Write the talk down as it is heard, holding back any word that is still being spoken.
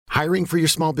Hiring for your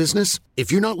small business?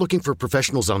 If you're not looking for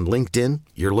professionals on LinkedIn,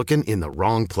 you're looking in the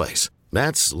wrong place.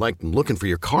 That's like looking for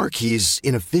your car keys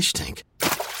in a fish tank.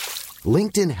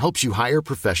 LinkedIn helps you hire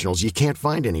professionals you can't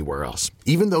find anywhere else,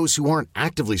 even those who aren't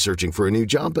actively searching for a new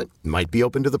job but might be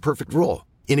open to the perfect role.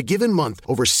 In a given month,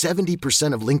 over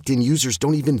 70% of LinkedIn users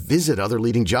don't even visit other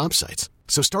leading job sites.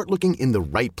 So start looking in the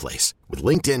right place. With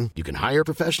LinkedIn, you can hire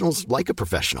professionals like a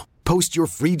professional. Post your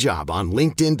free job on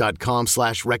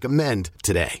linkedin.com/recommend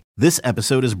today. This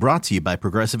episode is brought to you by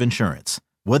Progressive Insurance.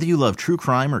 Whether you love true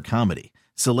crime or comedy,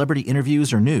 celebrity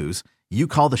interviews or news, you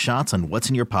call the shots on what's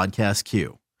in your podcast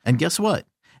queue. And guess what?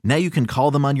 Now you can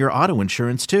call them on your auto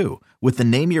insurance too with the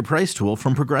Name Your Price tool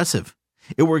from Progressive.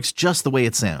 It works just the way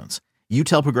it sounds. You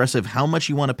tell Progressive how much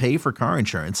you want to pay for car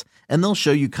insurance, and they'll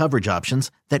show you coverage options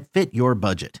that fit your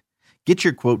budget. Get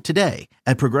your quote today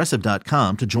at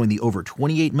Progressive.com to join the over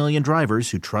 28 million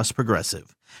drivers who trust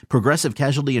Progressive. Progressive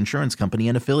Casualty Insurance Company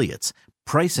and Affiliates.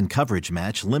 Price and coverage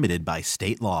match limited by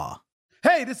state law.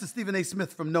 Hey, this is Stephen A.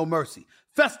 Smith from No Mercy.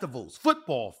 Festivals,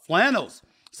 football, flannels.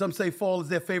 Some say fall is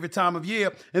their favorite time of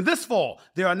year. And this fall,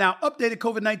 there are now updated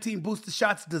COVID-19 booster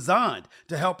shots designed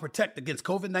to help protect against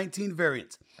COVID-19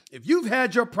 variants. If you've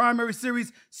had your primary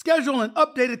series, schedule an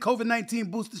updated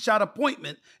COVID-19 booster shot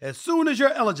appointment as soon as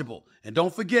you're eligible. And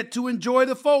don't forget to enjoy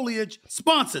the foliage.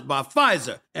 Sponsored by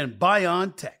Pfizer and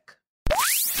BioNTech.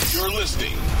 You're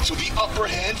listening to the Upper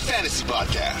Hand Fantasy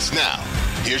Podcast. Now,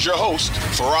 here's your host,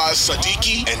 Faraz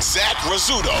Siddiqui and Zach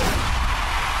Rizzuto.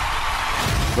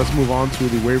 Let's move on to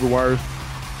the waiver wire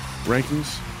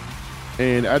rankings.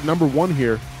 And at number 1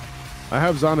 here, I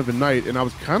have Zonovan Knight, and I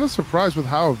was kind of surprised with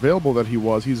how available that he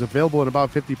was. He's available in about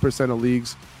 50% of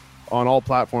leagues on all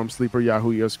platforms, Sleeper,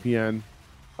 Yahoo, ESPN.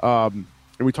 And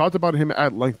we talked about him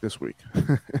at length this week.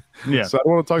 Yeah. So I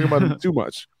don't want to talk about him too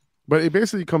much. But it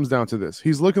basically comes down to this.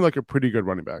 He's looking like a pretty good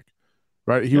running back,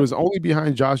 right? He was only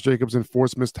behind Josh Jacobs in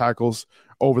forced missed tackles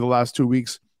over the last 2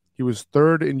 weeks. He was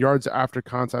 3rd in yards after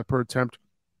contact per attempt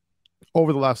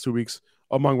over the last 2 weeks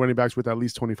among running backs with at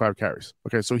least 25 carries.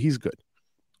 Okay, so he's good.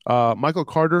 Michael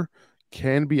Carter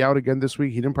can be out again this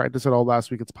week. He didn't practice at all last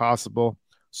week. It's possible.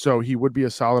 So he would be a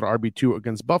solid RB2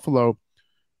 against Buffalo.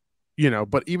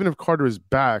 But even if Carter is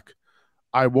back,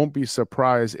 I won't be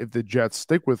surprised if the Jets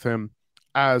stick with him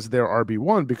as their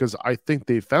RB1 because I think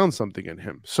they found something in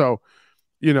him. So,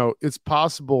 it's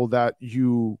possible that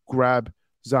you grab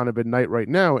Zonovan Knight right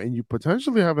now and you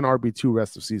potentially have an RB2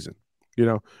 rest of season.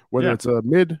 Whether it's a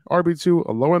mid RB2,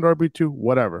 a low end RB2,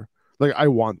 whatever. Like, I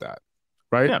want that,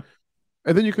 right? Yeah.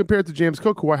 And then you compare it to James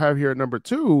Cook, who I have here at number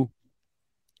 2.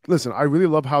 Listen, I really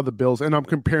love how the Bills, and I'm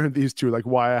comparing these two, like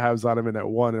why I have Zonovan at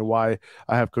 1 and why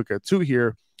I have Cook at 2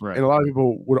 here. Right. And a lot of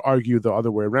people would argue the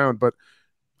other way around, but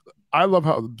I love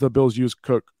how the Bills used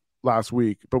Cook last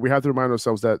week. But we have to remind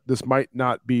ourselves that this might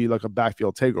not be like a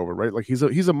backfield takeover, right? Like he's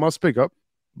a must pick up,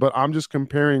 but I'm just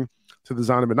comparing to the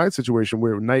Zonovan Knight situation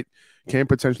where Knight can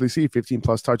potentially see 15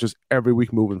 plus touches every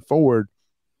week moving forward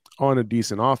on a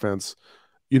decent offense.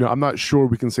 I'm not sure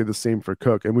we can say the same for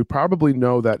Cook. And we probably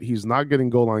know that he's not getting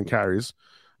goal line carries.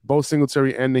 Both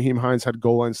Singletary and Nyheim Hines had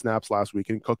goal line snaps last week,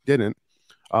 and Cook didn't.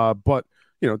 But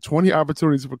 20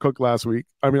 opportunities for Cook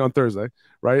on Thursday,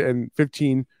 right? And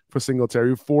 15 for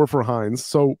Singletary, 4 for Hines.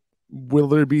 So will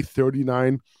there be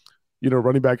 39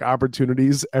 running back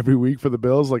opportunities every week for the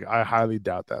Bills? Like, I highly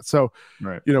doubt that. So,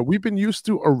 right. We've been used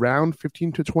to around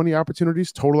 15 to 20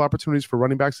 opportunities, total opportunities for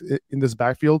running backs in this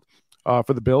backfield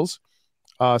for the Bills.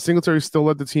 Singletary still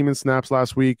led the team in snaps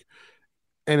last week,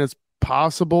 and it's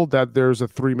possible that there's a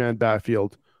 3-man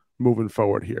backfield moving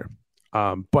forward here.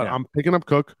 I'm picking up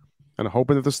Cook, and I'm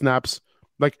hoping that the snaps,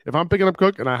 like if I'm picking up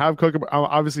Cook and I have Cook, I'm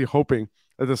obviously hoping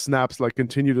that the snaps like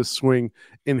continue to swing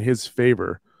in his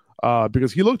favor.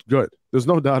 Because he looked good. There's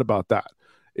no doubt about that.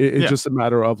 It's just a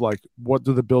matter of like, what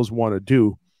do the Bills want to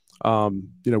do?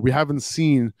 We haven't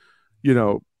seen,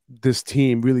 this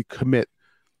team really commit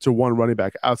to one running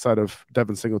back outside of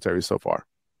Devin Singletary so far.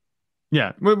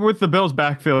 Yeah, with the Bills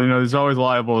backfield, there's always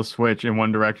liable to switch in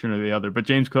one direction or the other. But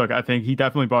James Cook, I think he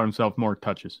definitely bought himself more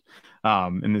touches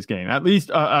in this game. At least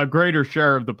a greater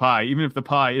share of the pie, even if the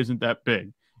pie isn't that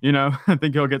big. I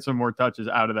think he'll get some more touches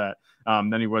out of that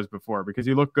than he was before because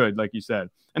he looked good, like you said.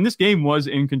 And this game was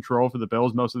in control for the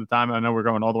Bills most of the time. I know we're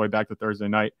going all the way back to Thursday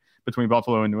night between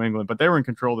Buffalo and New England, but they were in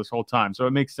control this whole time. So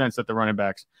it makes sense that the running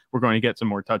backs were going to get some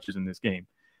more touches in this game.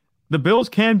 The Bills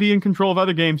can be in control of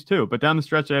other games too, but down the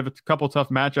stretch, they have a couple tough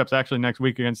matchups actually next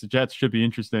week against the Jets. Should be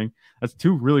interesting. That's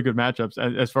 2 really good matchups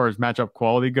as far as matchup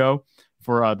quality go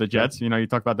for the Jets. You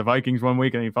talk about the Vikings one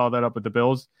week and you follow that up with the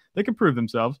Bills. They can prove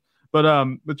themselves. But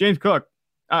with James Cook,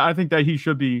 I think that he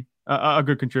should be a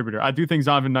good contributor. I do think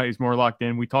Zonovan Knight is more locked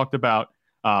in. We talked about,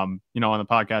 on the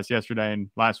podcast yesterday and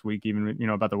last week, even,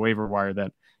 about the waiver wire,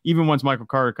 that even once Michael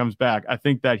Carter comes back, I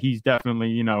think that he's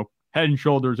definitely, head and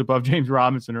shoulders above James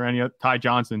Robinson or any Ty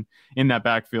Johnson in that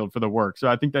backfield for the work. So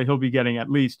I think that he'll be getting at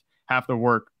least half the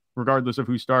work, regardless of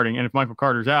who's starting. And if Michael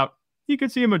Carter's out, you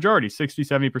could see a majority, 60,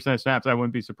 70% of snaps. I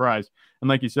wouldn't be surprised. And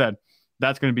like you said,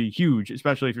 that's going to be huge,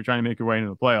 especially if you're trying to make your way into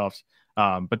the playoffs.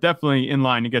 But definitely in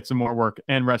line to get some more work,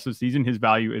 and rest of the season, his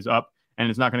value is up and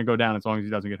it's not going to go down as long as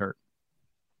he doesn't get hurt.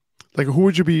 Like, who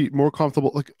would you be more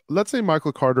comfortable? Like, let's say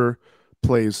Michael Carter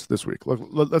plays this week. Like,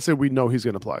 let's say we know he's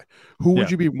going to play. Who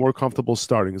would you be more comfortable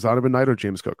starting? Zonovan Knight or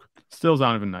James Cook? Still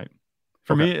Zonovan Knight.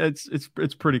 For me,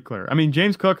 it's pretty clear. I mean,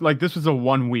 James Cook, like, this was a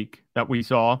 1 week that we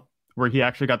saw where he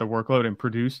actually got the workload and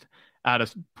produced at a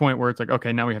point where it's like,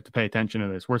 okay, now we have to pay attention to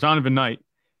this. Whereas Zonovan Knight,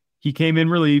 he came in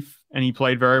relief and he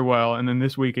played very well. And then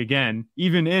this week again,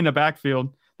 even in a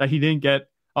backfield that he didn't get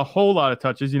a whole lot of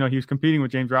touches, he was competing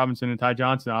with James Robinson and Ty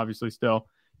Johnson, obviously still,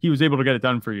 he was able to get it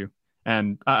done for you.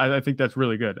 And I think that's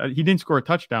really good. He didn't score a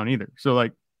touchdown either. So,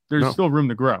 like, there's still room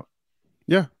to grow.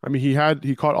 Yeah. I mean,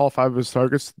 he caught all 5 of his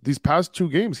targets. These past 2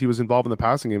 games, he was involved in the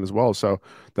passing game as well. So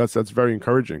that's very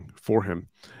encouraging for him.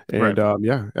 And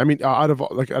I mean, out of,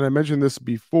 like, and I mentioned this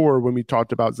before when we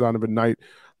talked about Zonovan Knight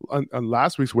on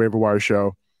last week's waiver wire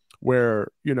show,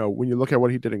 where, when you look at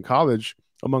what he did in college,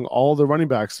 among all the running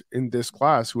backs in this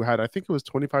class who had, I think it was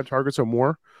 25 targets or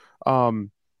more,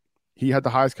 he had the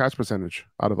highest catch percentage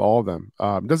out of all of them.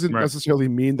 Doesn't necessarily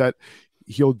mean that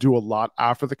he'll do a lot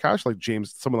after the catch, like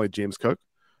someone like James Cook,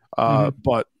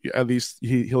 but at least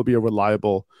he'll be a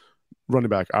reliable running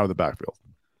back out of the backfield.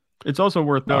 It's also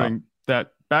worth noting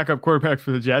that backup quarterback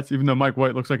for the Jets, even though Mike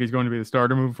White looks like he's going to be the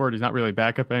starter moving forward, he's not really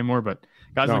backup anymore, but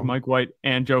guys like Mike White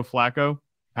and Joe Flacco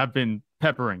have been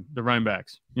peppering the running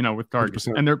backs, with targets.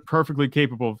 100%. And they're perfectly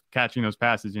capable of catching those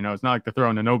passes. It's not like they're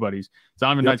throwing to nobodies.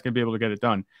 Zonovan Knight's going to be able to get it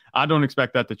done. I don't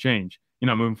expect that to change,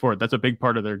 moving forward. That's a big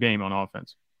part of their game on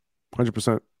offense.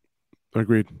 100%.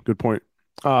 Agreed. Good point.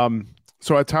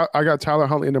 So I got Tyler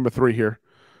Huntley at number 3 here.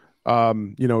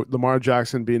 Lamar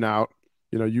Jackson being out,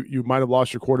 you might have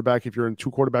lost your quarterback if you're in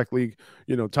 2 quarterback league.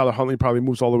 Tyler Huntley probably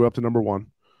moves all the way up to number 1.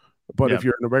 But if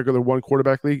you're in a regular 1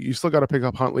 quarterback league, you still got to pick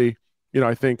up Huntley.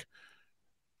 I think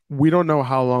we don't know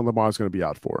how long Lamar's going to be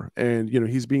out for. And,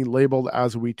 he's being labeled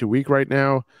as week to week right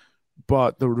now.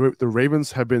 But the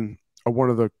Ravens have been one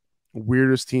of the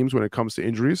weirdest teams when it comes to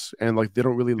injuries. And, like, they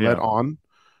don't really let on,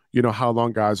 how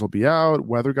long guys will be out,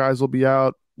 whether guys will be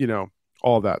out,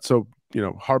 all of that. So,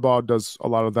 Harbaugh does a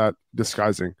lot of that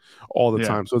disguising all the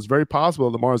time. So it's very possible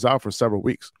Lamar's out for several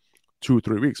weeks, 2 or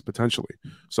 3 weeks potentially.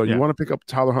 So you want to pick up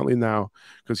Tyler Huntley now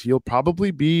because he'll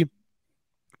probably be,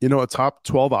 a top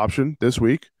 12 option this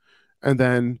week. And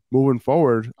then moving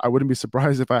forward, I wouldn't be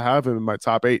surprised if I have him in my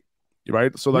top 8,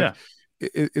 right? So, like,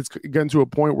 it's getting to a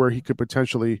point where he could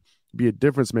potentially be a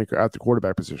difference maker at the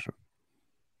quarterback position.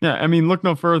 Yeah, I mean, look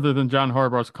no further than John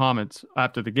Harbaugh's comments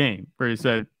after the game, where he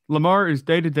said, Lamar is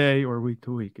day-to-day or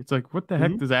week-to-week. It's like, what the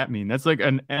heck does that mean? That's like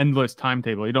an endless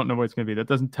timetable. You don't know what it's going to be. That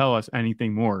doesn't tell us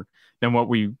anything more than what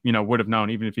we, would have known,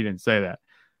 even if he didn't say that.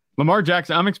 Lamar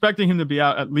Jackson, I'm expecting him to be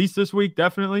out at least this week,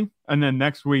 definitely. And then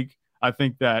next week, I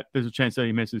think that there's a chance that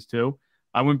he misses too.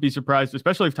 I wouldn't be surprised,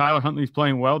 especially if Tyler Huntley's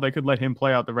playing well. They could let him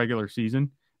play out the regular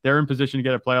season. They're in position to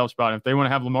get a playoff spot. If they want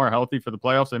to have Lamar healthy for the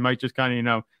playoffs, they might just kind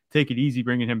of, take it easy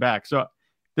bringing him back. So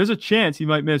there's a chance he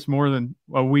might miss more than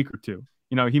a week or 2.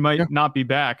 He might not be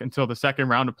back until the second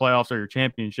round of playoffs or your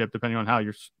championship, depending on how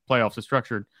your playoffs are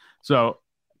structured. So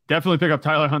definitely pick up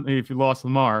Tyler Huntley if you lost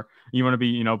Lamar. You want to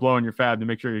be, blowing your fab to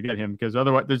make sure you get him, because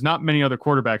otherwise there's not many other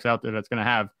quarterbacks out there that's going to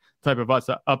have the type of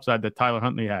upside that Tyler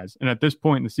Huntley has. And at this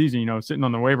point in the season, sitting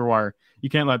on the waiver wire, you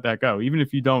can't let that go. Even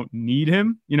if you don't need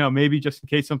him, maybe just in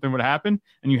case something would happen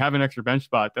and you have an extra bench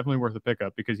spot, definitely worth a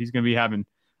pickup because he's going to be having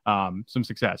some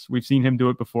success. We've seen him do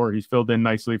it before. He's filled in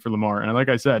nicely for Lamar. And like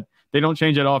I said, they don't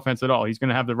change that offense at all. He's going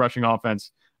to have the rushing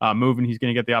offense moving. He's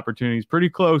going to get the opportunities pretty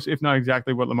close, if not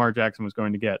exactly what Lamar Jackson was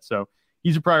going to get. So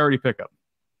he's a priority pickup.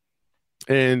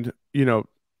 And,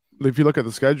 if you look at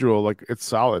the schedule, like, it's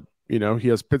solid. He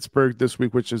has Pittsburgh this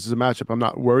week, which is a matchup I'm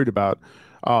not worried about.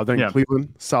 Then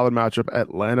Cleveland, solid matchup.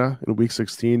 Atlanta in week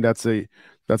 16. That's a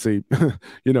a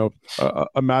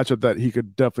matchup that he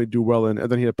could definitely do well in. And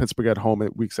then he had Pittsburgh at home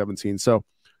at week 17. So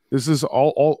this is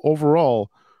all overall,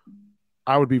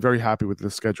 I would be very happy with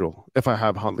this schedule if I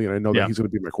have Huntley and I know that he's going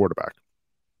to be my quarterback.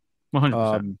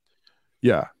 100%.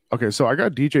 Yeah. Okay. So I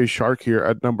got DJ Shark here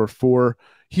at number 4.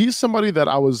 He's somebody that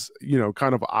I was,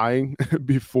 kind of eyeing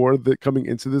before coming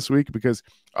into this week because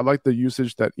I like the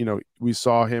usage that, we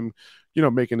saw him,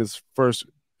 making his first,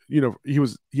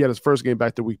 he had his first game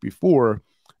back the week before,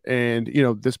 and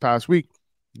this past week,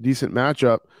 decent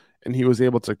matchup, and he was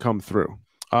able to come through.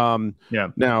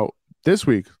 Now this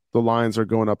week the Lions are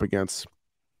going up against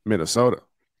Minnesota,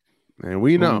 and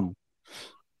we know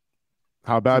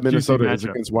how bad Minnesota is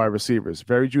against wide receivers.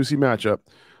 Very juicy matchup.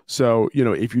 So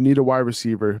if you need a wide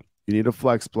receiver, you need a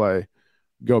flex play,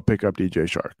 go pick up DJ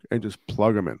Chark and just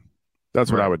plug him in.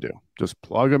 That's what I would do. Just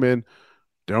plug him in.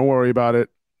 Don't worry about it.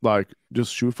 Like,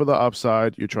 just shoot for the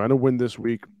upside. You're trying to win this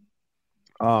week.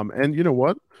 And you know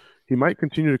what? He might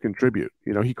continue to contribute.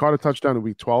 He caught a touchdown in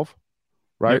week 12,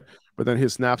 right? Yep. But then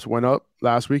his snaps went up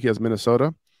last week. He has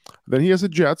Minnesota. Then he has the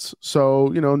Jets. So,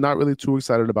 not really too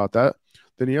excited about that.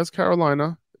 Then he has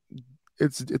Carolina.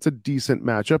 It's a decent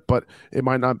matchup, but it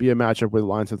might not be a matchup where the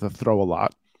Lions have to throw a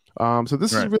lot. So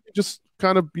this is really just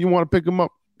kind of, you want to pick him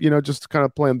up, just kind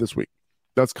of play him this week.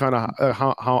 That's kind of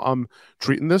how I'm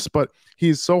treating this. But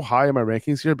he's so high in my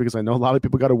rankings here because I know a lot of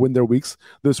people got to win their weeks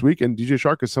this week, and DJ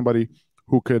Chark is somebody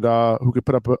who could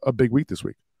put up a big week this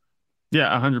week. Yeah,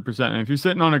 100%. And if you're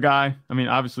sitting on a guy, I mean,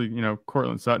 obviously,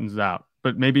 Cortland Sutton's out,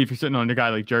 but maybe if you're sitting on a guy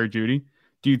like Jerry Jeudy,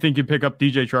 do you think you'd pick up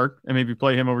DJ Chark and maybe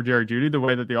play him over Jerry Jeudy the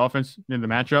way that the offense in the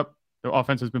matchup, the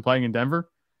offense has been playing in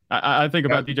Denver? I think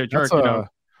about DJ Chark.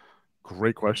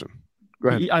 Great question. Go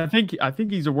ahead. I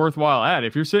think he's a worthwhile add.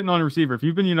 If you're sitting on a receiver, if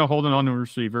you've been, holding on to a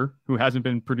receiver who hasn't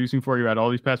been producing for you at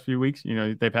all these past few weeks,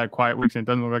 they've had quiet weeks and it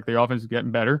doesn't look like the offense is getting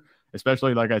better,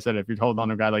 especially, like I said, if you're holding on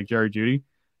to a guy like Jerry Jeudy,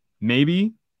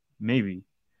 maybe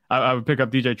I would pick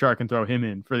up DJ Chark and throw him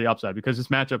in for the upside because this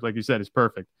matchup, like you said, is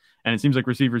perfect. And it seems like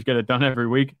receivers get it done every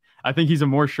week. I think he's a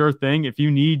more sure thing. If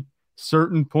you need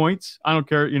certain points, I don't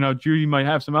care, Jeudy might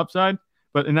have some upside,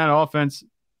 but in that offense,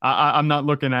 I'm not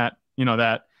looking at,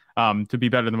 that to be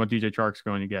better than what DJ Chark's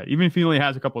going to get. Even if he only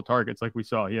has a couple of targets, like we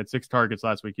saw, he had 6 targets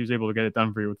last week. He was able to get it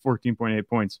done for you with 14.8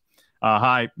 points,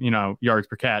 high, yards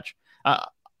per catch.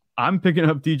 I'm picking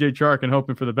up DJ Chark and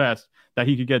hoping for the best that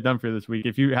he could get done for you this week.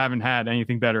 If you haven't had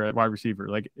anything better at wide receiver,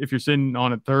 like if you're sitting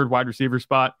on a third wide receiver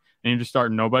spot and you're just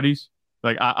starting nobodies,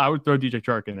 like I would throw DJ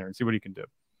Chark in there and see what he can do.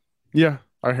 Yeah,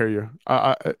 I hear you.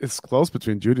 It's close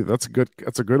between Jeudy. That's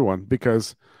a good one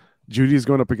because Jeudy is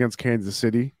going up against Kansas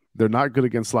City. They're not good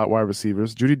against slot wide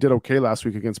receivers. Jeudy did okay last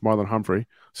week against Marlon Humphrey,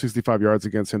 65 yards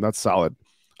against him. That's solid.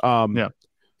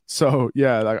 So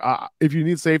yeah, if you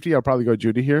need safety, I'll probably go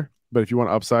Jeudy here. But if you want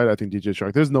upside, I think DJ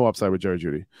Chark. There's no upside with Jerry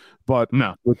Jeudy, but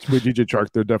no, with DJ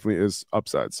Chark, there definitely is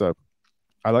upside. So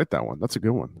I like that one. That's a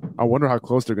good one. I wonder how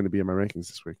close they're going to be in my rankings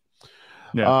this week.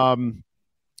 Yeah. Then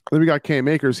we got Cam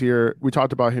Akers here. We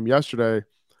talked about him yesterday.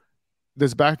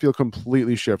 This backfield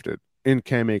completely shifted in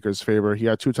Cam Akers' favor. He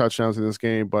had 2 touchdowns in this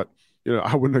game, but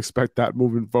I wouldn't expect that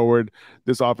moving forward.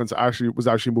 This offense was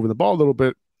actually moving the ball a little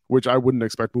bit, which I wouldn't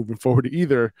expect moving forward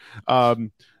either.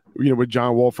 With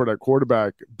John Wolford at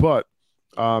quarterback, but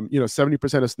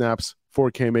 70% of snaps for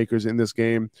Cam Akers in this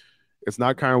game. It's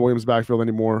not Kyren Williams' backfield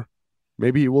anymore.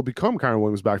 Maybe he will become Kyren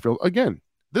Williams' backfield again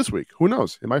this week. Who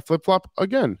knows? It might flip flop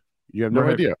again. You have no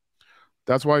idea.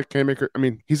 That's why Cam Akers. I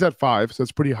mean, he's at 5, so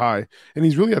it's pretty high, and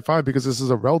he's really at 5 because this is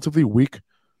a relatively weak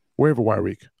waiver wire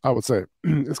week. I would say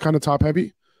it's kind of top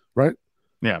heavy, right?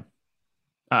 Yeah,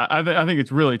 I think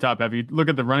it's really top heavy. Look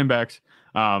at the running backs.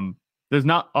 There's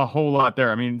not a whole lot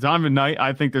there. I mean, Zonovan Knight,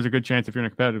 I think there's a good chance if you're in a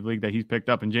competitive league that he's picked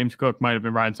up, and James Cook might have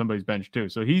been riding somebody's bench too.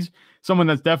 So he's someone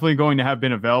that's definitely going to have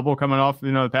been available coming off,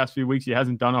 the past few weeks. He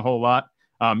hasn't done a whole lot.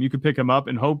 You could pick him up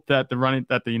and hope that the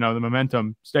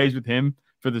momentum stays with him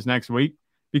for this next week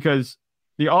because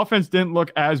the offense didn't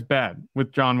look as bad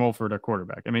with John Wolford at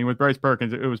quarterback. I mean, with Bryce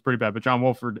Perkins, it was pretty bad, but John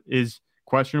Wolford is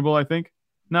questionable, I think,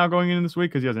 now going into this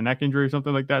week because he has a neck injury or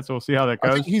something like that. So we'll see how that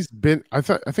goes. I think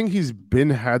he's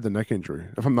had the neck injury,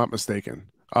 if I'm not mistaken.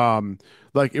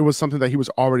 Like it was something that he was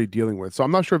already dealing with. So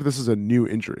I'm not sure if this is a new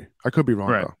injury. I could be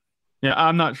wrong though. Yeah,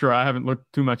 I'm not sure. I haven't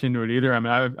looked too much into it either. I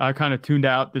mean, I kind of tuned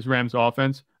out this Rams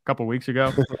offense a couple weeks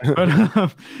ago.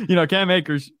 But Cam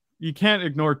Akers, you can't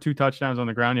ignore 2 touchdowns on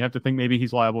the ground. You have to think maybe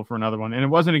he's liable for another one. And it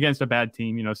wasn't against a bad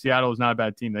team. Seattle is not a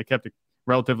bad team. They kept it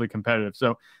relatively competitive.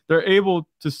 So they're able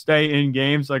to stay in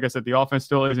games. Like I said, the offense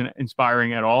still isn't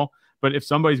inspiring at all. But if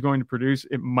somebody's going to produce,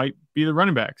 it might be the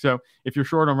running back. So if you're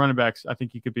short on running backs, I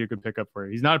think he could be a good pickup for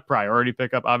you. He's not a priority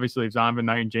pickup. Obviously, if Zonovan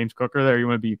Knight and James Cook are there, you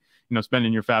want to be,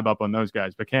 spending your fab up on those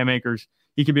guys. But Cam Akers,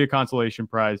 he could be a consolation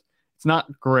prize. It's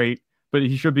not great, but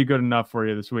he should be good enough for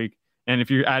you this week. And if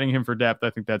you're adding him for depth, I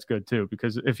think that's good too.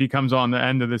 Because if he comes on the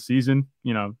end of the season,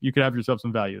 you could have yourself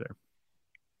some value there.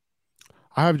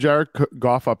 I have Jared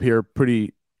Goff up here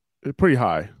pretty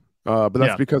high, but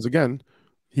that's because again,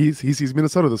 he sees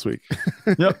Minnesota this week.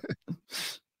 Yep.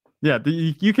 Yeah,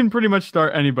 you can pretty much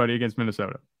start anybody against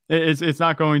Minnesota. It's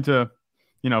not going to,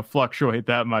 fluctuate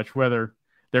that much whether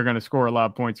they're going to score a lot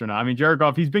of points or not. I mean, Jared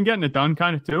Goff, he's been getting it done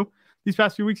kind of too. These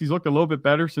past few weeks, he's looked a little bit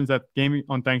better since that game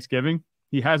on Thanksgiving.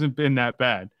 He hasn't been that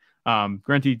bad.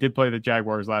 Granted, he did play the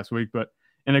Jaguars last week, but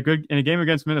in a game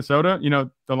against Minnesota,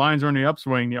 the Lions are on the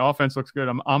upswing. The offense looks good.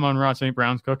 Amon-Ra St.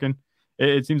 Brown's cooking.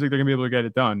 It seems like they're going to be able to get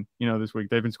it done, this week.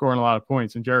 They've been scoring a lot of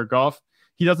points. And Jared Goff,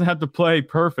 he doesn't have to play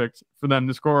perfect for them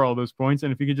to score all those points.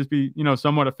 And if he could just be,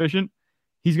 somewhat efficient,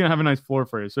 he's going to have a nice floor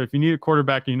for you. So if you need a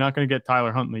quarterback, you're not going to get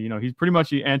Tyler Huntley. He's pretty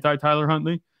much the anti-Tyler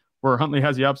Huntley, where Huntley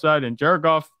has the upside. And Jared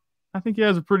Goff, I think he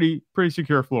has a pretty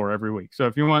secure floor every week. So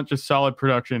if you want just solid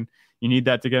production, you need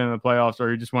that to get in the playoffs, or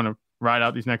you just want to ride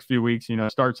out these next few weeks,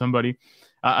 start somebody.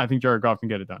 I think Jared Goff can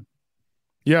get it done.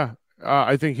 Yeah.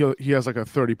 I think he has like a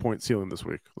 30-point ceiling this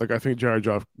week. Like, I think Jared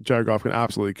Goff can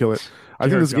absolutely kill it. I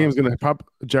think this game's going to pop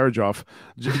Jared Goff.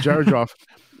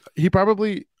 He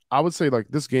probably, I would say, like,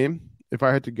 this game, if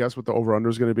I had to guess what the over-under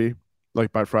is going to be,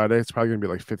 like, by Friday, it's probably going to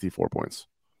be like 54 points.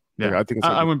 Yeah, like, I think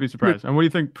I wouldn't be surprised. And what do you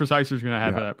think Precise is going to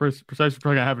have it at? Precise is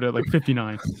probably going to have it at like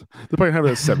 59. They're probably have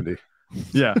it at 70.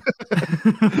 Yeah.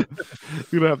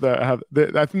 You're going to have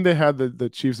that. I think they had the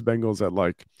Chiefs Bengals at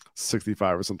like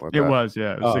 65 or something like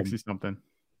that. It was 60 something.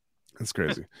 That's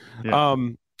crazy. Yeah.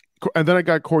 And then I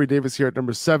got Corey Davis here at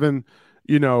number 7.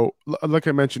 Like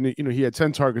I mentioned, he had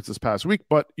 10 targets this past week,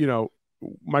 but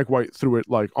Mike White threw it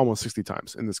like almost 60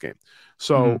 times in this game.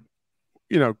 So,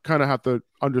 kind of have to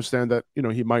understand that,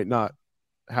 he might not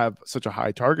have such a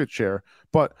high target share,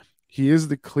 but he is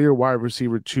the clear wide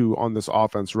receiver 2 on this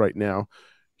offense right now.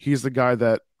 He's the guy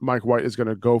that Mike White is going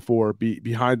to go for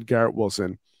behind Garrett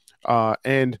Wilson.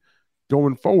 And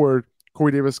going forward,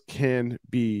 Corey Davis can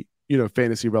be,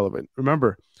 fantasy relevant.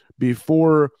 Remember,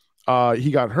 before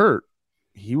he got hurt,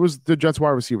 he was the Jets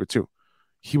wide receiver 2.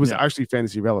 He was actually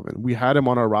fantasy relevant. We had him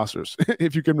on our rosters,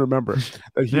 if you can remember,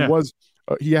 that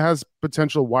he has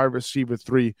potential wide receiver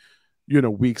 3,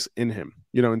 weeks in him,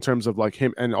 in terms of like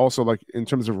him, and also like in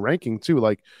terms of ranking too.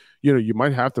 Like, we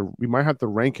might have to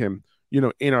rank him,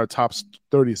 in our top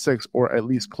 36 or at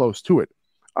least close to it.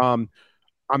 I'm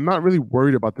not really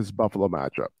worried about this Buffalo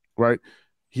matchup, right?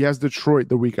 He has Detroit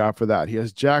the week after that. He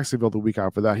has Jacksonville the week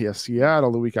after that. He has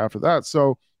Seattle the week after that.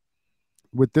 So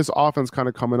with this offense kind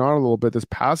of coming on a little bit, this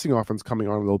passing offense coming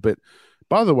on a little bit.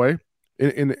 By the way,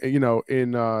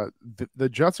 the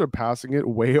Jets are passing it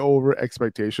way over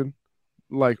expectation,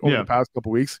 like over the past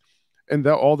couple weeks, and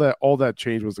that all that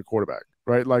change was the quarterback,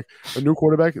 right? Like a new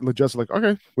quarterback, and the Jets are like,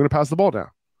 okay, we're gonna pass the ball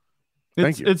now.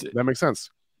 Thank you. That makes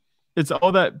sense. It's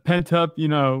all that pent up,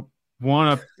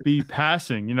 want to be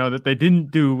passing, that they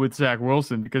didn't do with Zach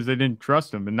Wilson because they didn't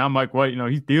trust him. And now Mike White,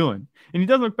 he's dealing, and he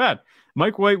doesn't look bad.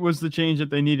 Mike White was the change that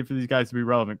they needed for these guys to be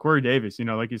relevant. Corey Davis,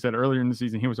 like you said earlier in the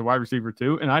season, he was a wide receiver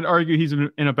 2. And I'd argue he's in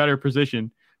a better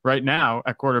position right now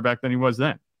at quarterback than he was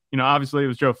then. Obviously it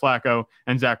was Joe Flacco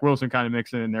and Zach Wilson kind of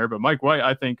mixing in there, but Mike White,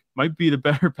 I think, might be the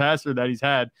better passer that he's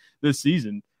had this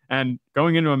season. And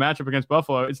going into a matchup against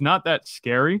Buffalo, it's not that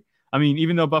scary. I mean,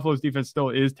 even though Buffalo's defense still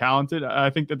is talented, I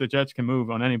think that the Jets can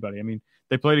move on anybody. I mean,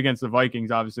 they played against the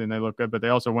Vikings, obviously, and they look good, but they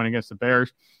also went against the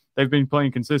Bears. They've been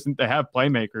playing consistent. They have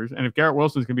playmakers. And if Garrett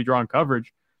Wilson's going to be drawing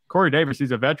coverage, Corey Davis,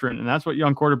 he's a veteran, and that's what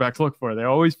young quarterbacks look for. They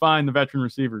always find the veteran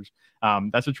receivers.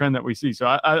 That's a trend that we see.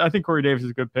 So I think Corey Davis is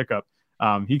a good pickup.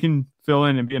 He can fill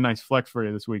in and be a nice flex for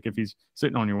you this week if he's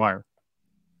sitting on your wire.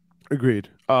 Agreed.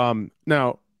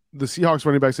 Now, the Seahawks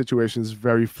running back situation is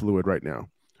very fluid right now,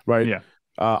 right? Yeah.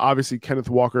 Obviously, Kenneth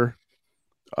Walker's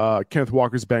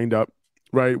banged up,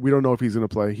 right? We don't know if he's going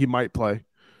to play. He might play.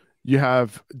 You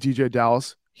have DJ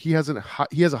Dallas. He has a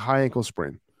high ankle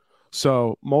sprain,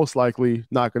 so most likely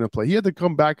not going to play. He had to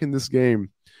come back in this game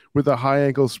with a high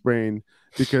ankle sprain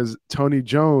because Tony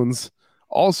Jones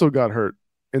also got hurt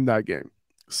in that game.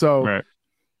 So right.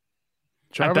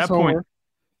 Travis Homer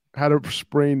had a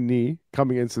sprained knee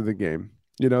coming into the game.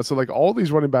 So like all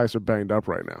these running backs are banged up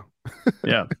right now.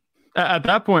 Yeah. At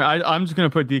that point, I'm just going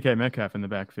to put DK Metcalf in the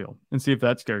backfield and see if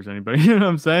that scares anybody. You know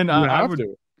what I'm saying?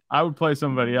 I would play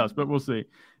somebody else, but we'll see.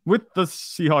 With the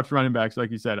Seahawks running backs, like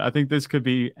you said, I think this could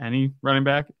be any running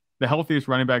back. The healthiest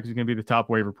running back is going to be the top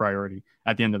waiver priority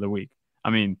at the end of the week. I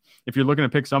mean, if you're looking to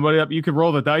pick somebody up, you could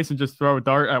roll the dice and just throw a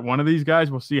dart at one of these guys.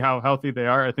 We'll see how healthy they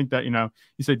are. I think that,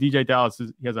 you said DJ Dallas,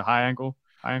 he has a high ankle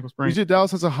sprain. DJ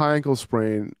Dallas has a high ankle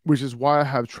sprain, which is why I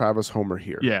have Travis Homer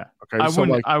here. Yeah.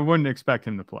 Okay. I wouldn't expect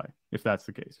him to play if that's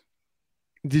the case.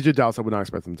 DJ Dallas, I would not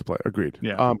expect him to play. Agreed.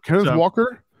 Yeah. Kenneth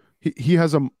Walker,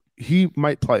 he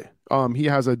might play. He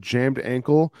has a jammed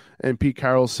ankle, and Pete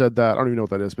Carroll said that. I don't even know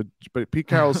what that is, but Pete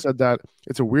Carroll said that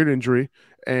it's a weird injury,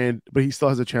 but he still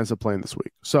has a chance of playing this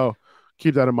week. So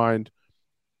keep that in mind.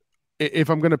 if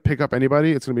I'm going to pick up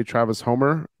anybody, it's going to be Travis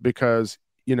Homer because,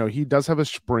 you know, he does have a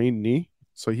sprained knee,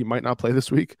 so he might not play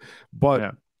this week,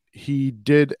 but he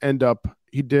did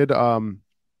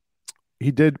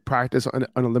practice in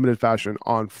a limited fashion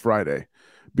on Friday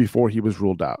before he was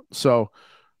ruled out. So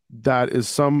that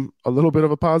is a little bit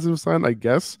of a positive sign, I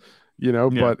guess, you know,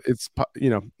 but it's, you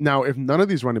know, now if none of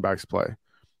these running backs play,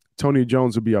 Tony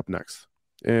Jones would be up next.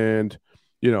 And,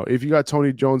 you know, if you got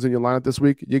Tony Jones in your lineup this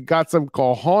week, you got some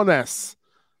cojones.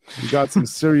 You got some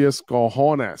serious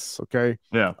cojones. Okay.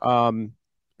 Yeah.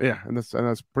 And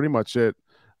that's pretty much it.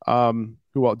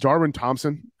 Who else? Darwin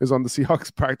Thompson is on the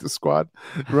Seahawks practice squad.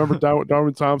 Remember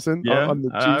Darwin Thompson on the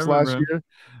Chiefs last year?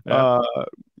 Yeah.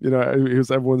 You know, he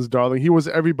was everyone's darling. He was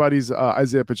everybody's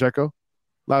Isaiah Pacheco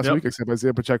last week, except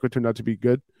Isaiah Pacheco turned out to be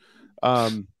good.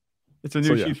 It's a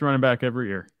new Chiefs running back every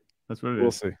year. That's what it is.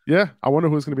 We'll see. Yeah, I wonder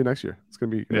who it's going to be next year. It's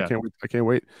going to be. I can't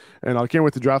wait, and I can't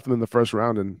wait to draft them in the first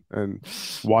round and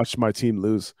watch my team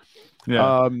lose.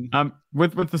 Yeah.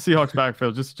 With the Seahawks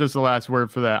backfield, just the last word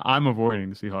for that. I'm avoiding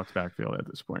the Seahawks backfield at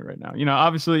this point right now. You know,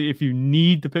 obviously, if you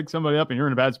need to pick somebody up and you're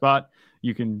in a bad spot,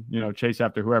 you can, you know, chase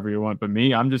after whoever you want. But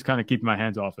me, I'm just kind of keeping my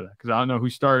hands off of that because I don't know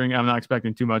who's starting. I'm not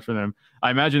expecting too much from them. I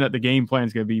imagine that the game plan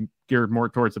is going to be geared more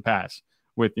towards the pass.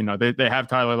 With, you know, they have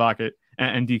Tyler Lockett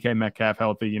and DK Metcalf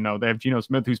healthy. You know, they have Geno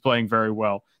Smith who's playing very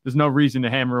well. There's no reason to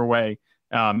hammer away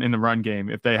in the run game.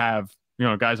 If they have, you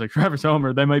know, guys like Travis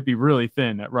Homer, they might be really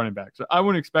thin at running back. So I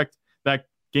wouldn't expect that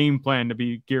game plan to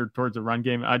be geared towards the run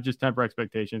game. I just temper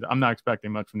expectations. I'm not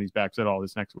expecting much from these backs at all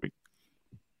this next week.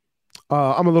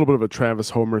 I'm a little bit of a Travis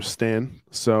Homer stan,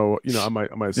 so you know I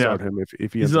might start him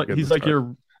if he's like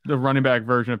the running back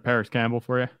version of Paris Campbell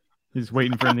for you. He's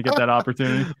waiting for him to get that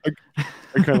opportunity.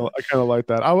 I kind of like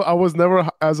that. I was never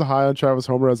as high on Travis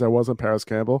Homer as I was on Paris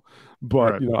Campbell,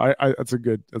 but you know, that's a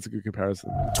good comparison.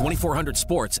 2400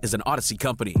 Sports is an Odyssey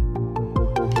company.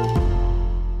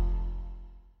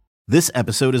 This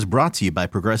episode is brought to you by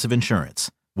Progressive Insurance.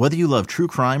 Whether you love true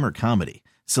crime or comedy,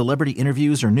 celebrity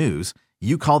interviews or news,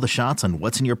 you call the shots on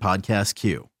what's in your podcast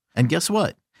queue. And guess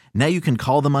what? Now you can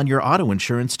call them on your auto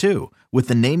insurance too with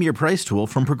the Name Your Price tool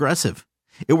from Progressive.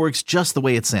 It works just the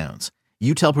way it sounds.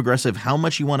 You tell Progressive how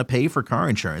much you want to pay for car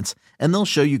insurance, and they'll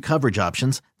show you coverage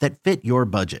options that fit your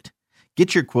budget.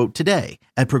 Get your quote today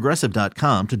at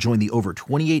Progressive.com to join the over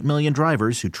 28 million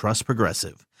drivers who trust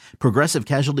Progressive. Progressive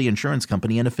Casualty Insurance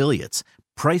Company and Affiliates.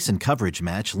 Price and coverage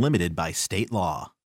match limited by state law.